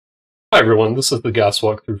Hi everyone, this is the gas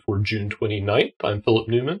walkthrough for June 29th. I'm Philip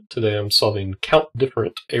Newman. Today I'm solving Count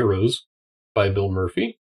Different Arrows by Bill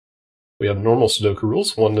Murphy. We have normal Sudoku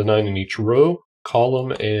rules, 1 to 9 in each row,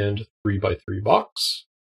 column, and 3 by 3 box.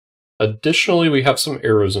 Additionally, we have some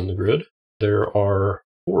arrows in the grid. There are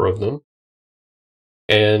 4 of them.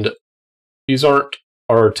 And these aren't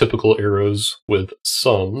our typical arrows with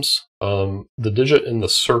sums. The digit in the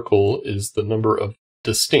circle is the number of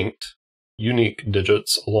distinct unique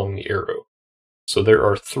digits along the arrow. So there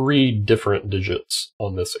are 3 different digits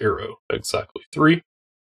on this arrow, exactly 3,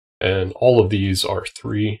 and all of these are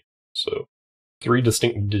 3, so 3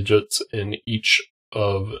 distinct digits in each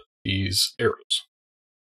of these arrows.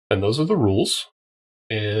 And those are the rules,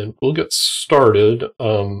 and we'll get started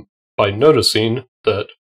by noticing that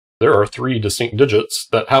there are 3 distinct digits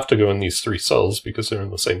that have to go in these 3 cells because they're in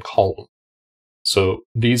the same column. So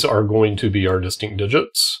these are going to be our distinct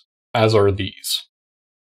digits, as are these.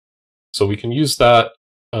 So we can use that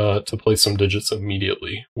to place some digits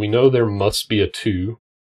immediately. We know there must be a 2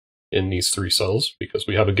 in these 3 cells because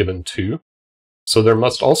we have a given 2. So there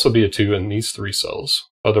must also be a 2 in these 3 cells.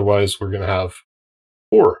 Otherwise, we're going to have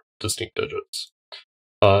 4 distinct digits.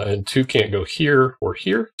 And 2 can't go here or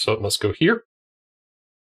here, so it must go here.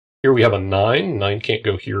 Here we have a 9. 9 can't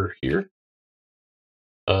go here or here.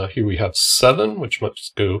 Here we have 7, which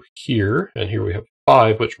must go here, and here we have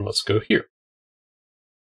 5, which must go here.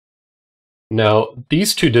 Now,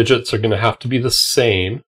 these 2 digits are going to have to be the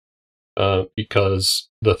same because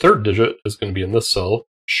the 3rd digit is going to be in this cell,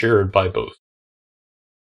 shared by both.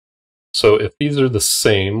 So if these are the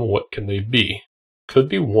same, what can they be? Could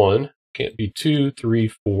be 1, can't be 2,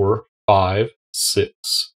 3, 4, 5,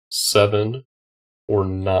 6, 7, or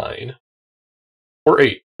 9, or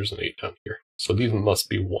 8. There's an 8 down here. So these must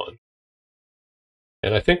be 1.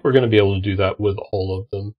 And I think we're going to be able to do that with all of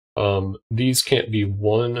them. These can't be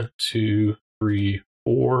 1, 2, 3,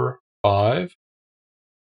 4, 5.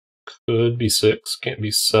 Could be 6, can't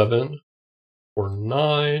be 7, or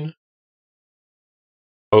 9.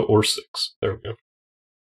 Oh, or 6. There we go.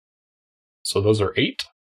 So those are 8.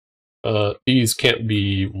 These can't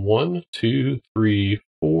be 1, 2, 3,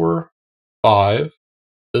 4, 5.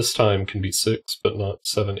 This time can be 6, but not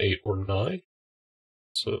 7, 8, or 9.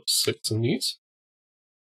 So 6 in these.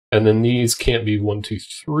 And then these can't be 1, 2,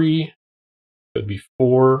 3. Could be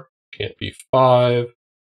 4. Can't be 5,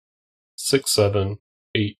 6, 7,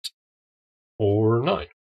 8, or 9.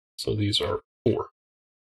 So these are 4.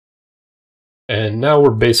 And now we're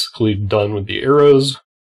basically done with the arrows.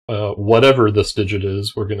 Whatever this digit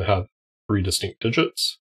is, we're going to have 3 distinct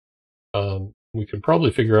digits. We can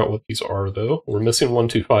probably figure out what these are, though. We're missing 1,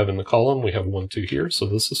 2, 5 in the column. We have 1, 2 here, so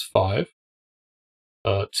this is 5.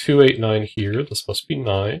 2, 8, 9 here. This must be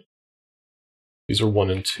 9. These are 1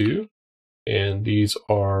 and 2. And these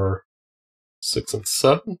are 6 and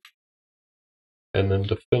 7. And then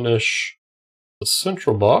to finish the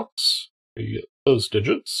central box, we get those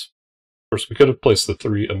digits. Of course, we could have placed the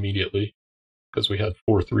 3 immediately because we had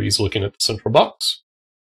 4 3s looking at the central box.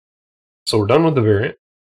 So we're done with the variant.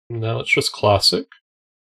 Now it's just classic.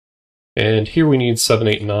 And here we need 7,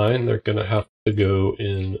 8, 9. They're going to have to go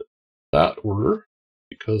in that order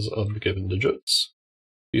because of the given digits.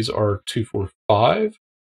 These are 2, 4, 5.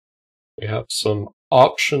 We have some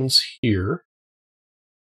options here.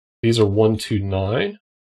 These are 1, 2, 9.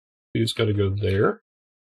 2's got to go there.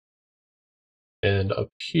 And up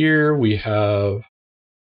here we have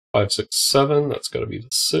 5, 6, 7. That's got to be the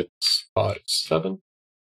 6, 5, 7.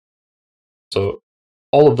 So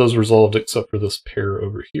all of those resolved except for this pair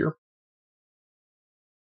over here.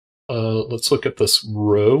 Let's look at this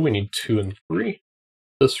row. We need 2 and 3.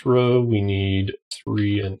 This row we need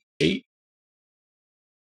 3 and 8.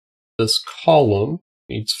 This column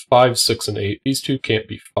needs 5, 6, and 8. These 2 can't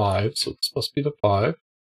be 5, so this must be the 5.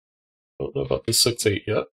 Don't know about the 6, 8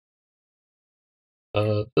 yet.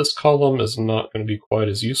 This column is not going to be quite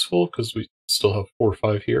as useful because we still have 4,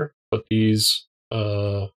 5 here, but these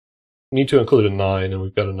need to include a 9, and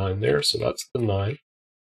we've got a 9 there, so that's the 9.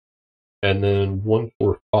 And then 1,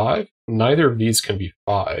 4, 5. Neither of these can be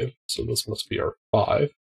 5, so this must be our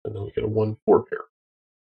 5. And then we get a 1, 4 pair.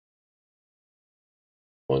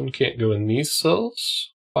 1 can't go in these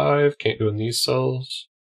cells. 5 can't go in these cells.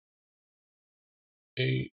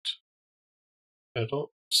 8. I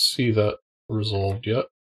don't see that resolved yet.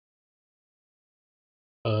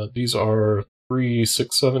 These are 3,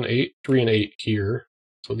 6, 7, 8. 3 and 8 here.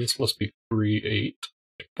 So this must be 3, 8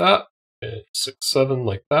 like that. And 6, 7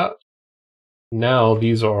 like that. Now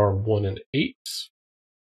these are 1 and 8.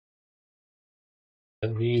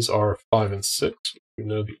 And these are 5 and 6. We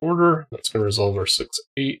know the order. That's going to resolve our 6,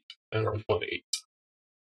 8 and our 1, 8.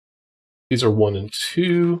 These are 1 and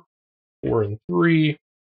 2, 4 and 3,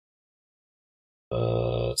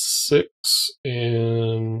 6,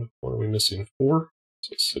 and what are we missing? 4.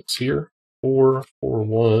 So 6 here. 4, 4,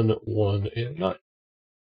 1, 1, and 9.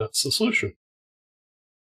 That's the solution.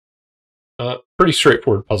 Pretty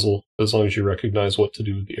straightforward puzzle, as long as you recognize what to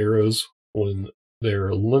do with the arrows when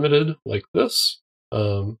they're limited like this.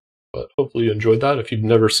 But hopefully you enjoyed that. If you've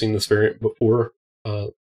never seen this variant before,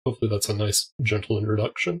 hopefully that's a nice, gentle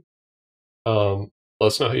introduction. Let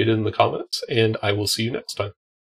us know how you did in the comments, and I will see you next time.